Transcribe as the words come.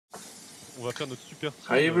on va faire notre super team.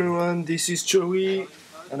 Hi everyone, this is Joey,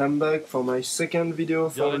 and I'm back for my second video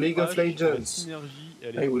for League of Legends.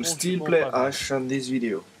 I will still play Ashe on this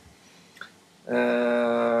video.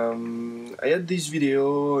 I had this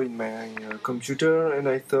video in my computer, and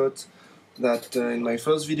I thought that in my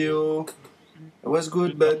first video it was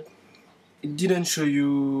good, but it didn't show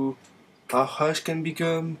you how Ashe can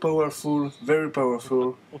become powerful, very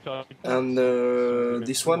powerful. And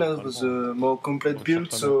this one has a more complete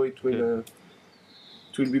build, so it will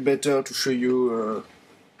be better to show you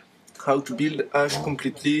how to build Ashe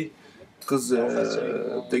completely, because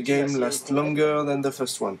the game lasts longer than the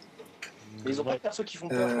first one.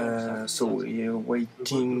 So we're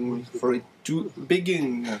waiting for it to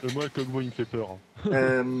begin.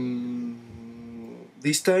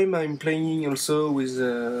 This time I'm playing also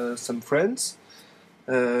with some friends.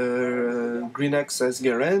 Greenax as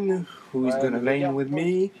Garen, who is gonna lane with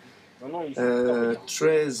me.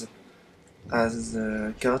 Trez as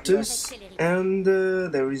Cartus, and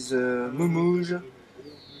there is Mumouge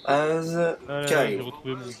as Kyle.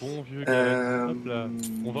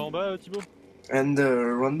 And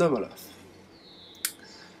Random Olaf.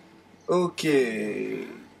 Okay,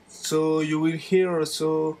 so you will hear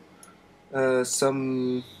also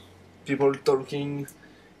some people talking.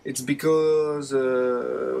 It's because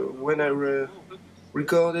when I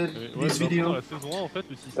recorded this video,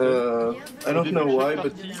 I don't know why,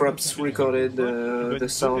 but perhaps recorded the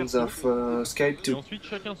sounds of Skype too.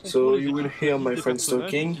 So you will hear my friends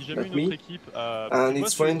talking, not me, and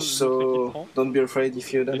it's French, so don't be afraid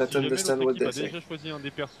if you don't understand what they say.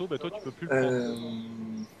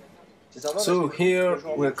 So here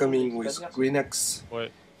we're coming with Greenax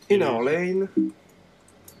in our lane,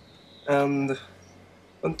 and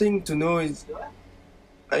one thing to know is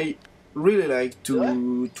I really like to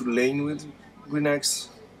lane with Greenax.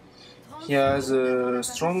 He has a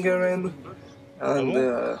strong Garen, and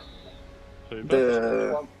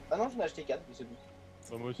the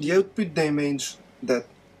output damage that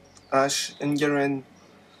Ashe and Garen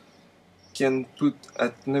can put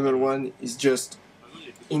at level 1 is just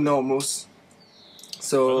enormous.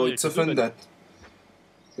 So it's often that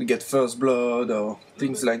we get first blood or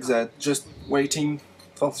things like that, just waiting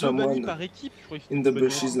for someone in the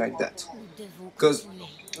bushes like that. Because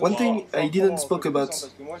one thing I didn't spoke about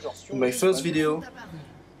in my first video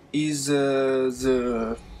is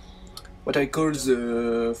what I call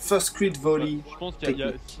the first crit volley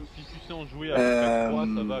technique.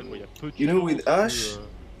 You know, with Ashe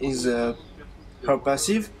is her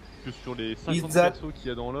passive is that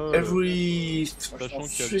every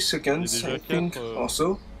 3 seconds, I think, or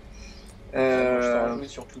so, her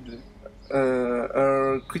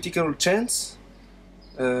critical chance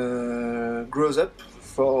grows up.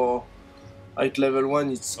 For at level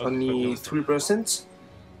 1 it's only 3%,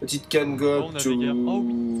 but it can go up to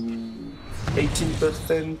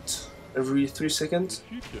 18% every 3 seconds,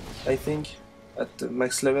 I think, at the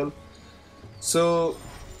max level. So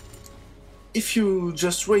if you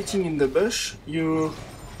just waiting in the bush, you're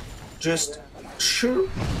just sure,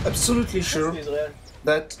 absolutely sure,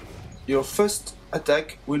 that your first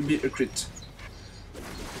attack will be a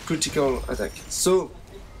critical attack. So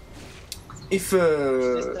if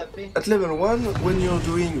at level 1, when you're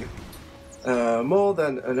doing more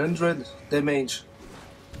than 100 damage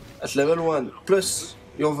at level 1 plus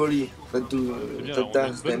your volley that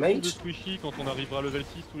does damage,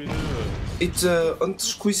 it's on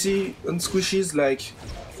squishies like,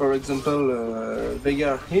 for example,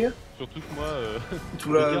 Veigar here, it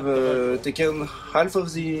will have taken half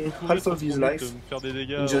of his life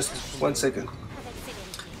in just 1 second.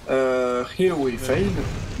 Here we failed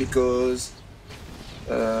because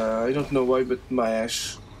I don't know why, but my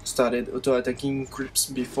Ashe started auto-attacking creeps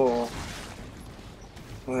before.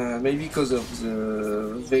 Maybe because of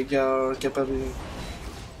the Veigar capability.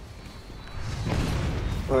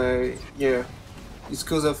 Yeah, it's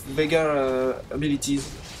because of Veigar abilities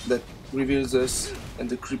that reveals us, and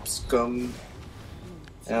the creeps come,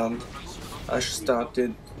 and Ashe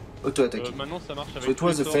started auto-attacking. So it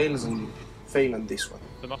was a fail on this one.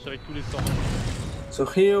 So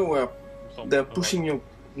here they are pushing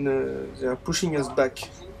us back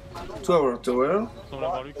to our tower.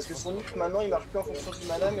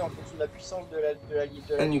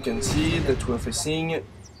 And you can see that we're facing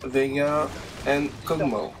Veigar and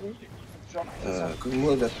Kog'Maw.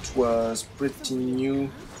 Kog'Maw that was pretty new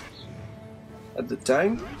at the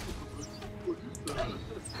time.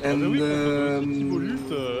 And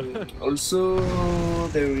also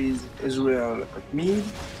there is Ezreal at mid,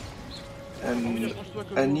 and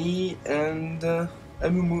Annie and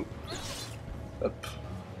Amumu up.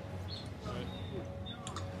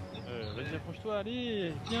 Vas-y, approche-toi,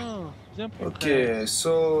 allez, viens plus près. Okay,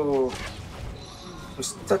 so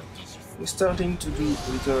we're starting to do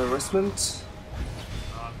a little harassment.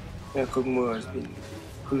 Yeah, Kogmo has been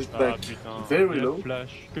pushed back Putain, very la low.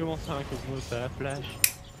 flash. Comment ça, un Cosmo, ça la flash?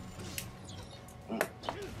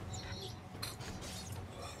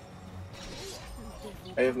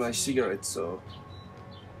 I have my cigarette, so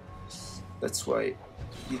that's why I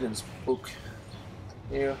didn't spoke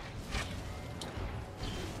here.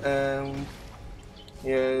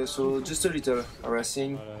 Yeah, so just a little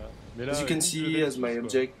harassing. Mais là, As you can see, as my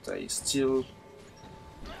object, I still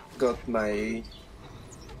got my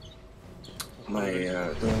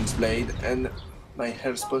Dawn's Blade and my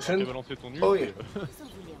health potion. Oh yeah.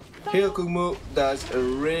 Here Kogmo does a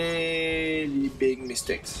really big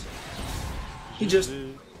mistake. He just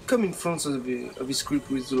come in front of his group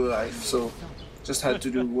with low life, so just had to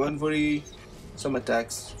do one volley, some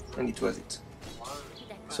attacks, and it was it.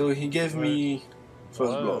 So he gave me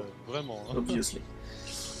first blood, obviously.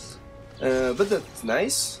 But that's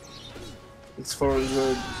nice. It's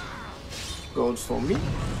 400 gold for me.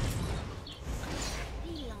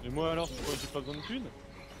 Et moi alors, pourquoi j'ai pas besoin de thunes?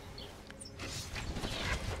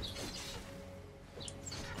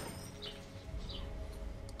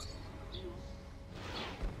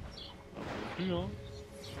 Plus, hein.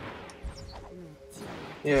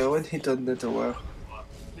 Yeah, one hit on the tower.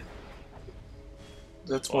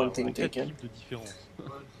 That's one thing taken. De différence.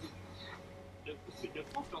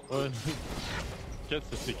 Ouais. 4,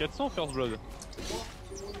 ça fait 400 first blood.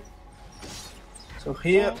 So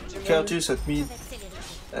here, Curtus at mid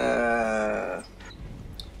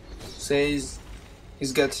says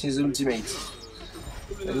he's got his ultimate.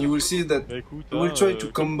 And you will see that we will try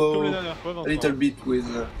to combo a little bit with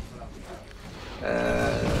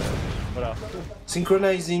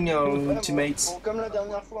synchronizing our ultimates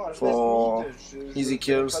for easy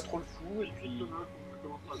kills.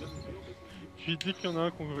 Tu dis qu'il y en a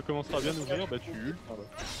un qu'on commencera bien à ouvrir, bah tu hurles.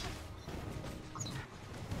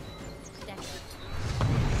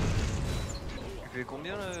 Tu fais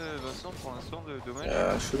combien Vincent pour l'instant de dommages?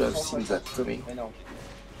 I should have seen that coming. C'est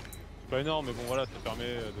pas énorme, mais bon voilà, ça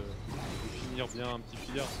permet de finir bien un petit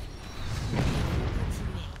filière.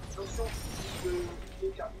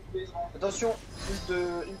 Attention, ult de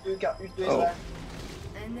Israël.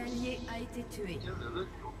 Un allié a été tué.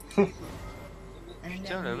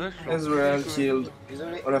 Putain la vache. Israel killed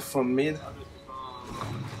Olaf from mid.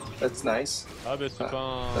 That's nice. Ah bah c'est pas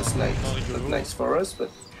un... That's nice. Not nice for us,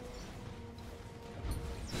 but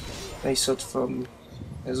nice shot from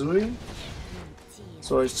Ezreal.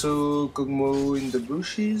 So I saw Kog'Maw in the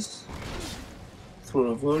bushes.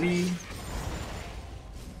 Throw a volley.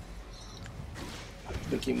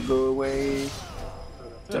 Make him go away.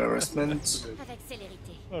 The harassment.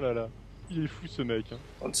 Oh là là, il est fou ce mec. Hein.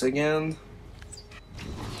 Once again.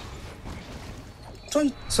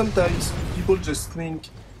 Sometimes people just think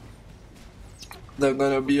they're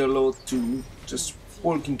gonna be allowed to just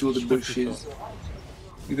walk into the bushes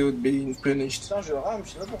without being punished.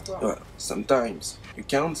 Well, sometimes you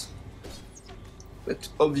can't, but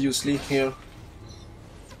obviously here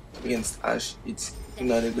against Ashe it's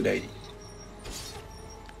not a good idea.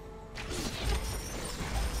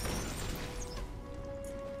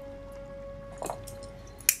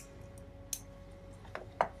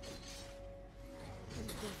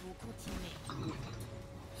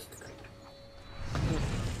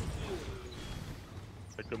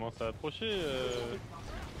 Ça commence à approcher.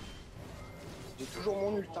 J'ai toujours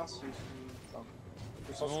mon ult, hein,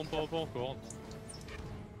 Non, pas encore.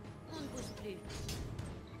 On ne bouge plus.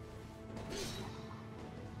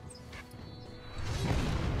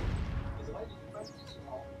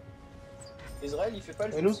 Israël, il fait pas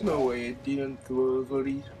le I don't know why it didn't throw a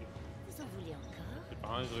volley Vous en voulez encore? C'est pas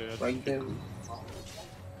un Israël. like them.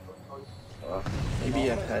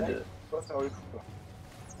 Maybe I had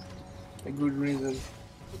a good reason.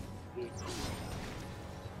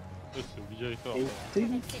 C'est obligatoire. I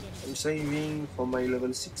think I'm saving for my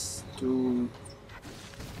level 6 to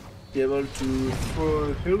be able to throw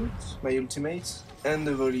a ult, my ultimate, and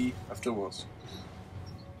the volley afterwards.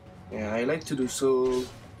 Yeah, I like to do so,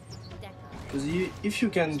 because if you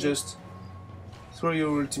can just throw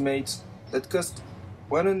your ultimate that cost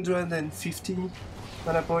 150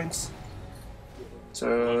 mana points, it's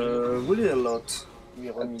really a lot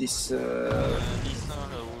at this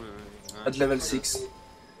at level 6.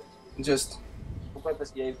 Just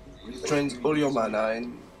drains all your mana,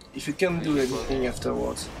 and if you can't do anything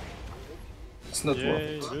afterwards, it's not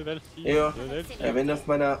worth it. Here, I have enough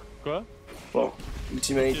mana for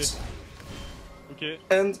ultimate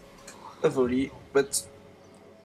and a volley, but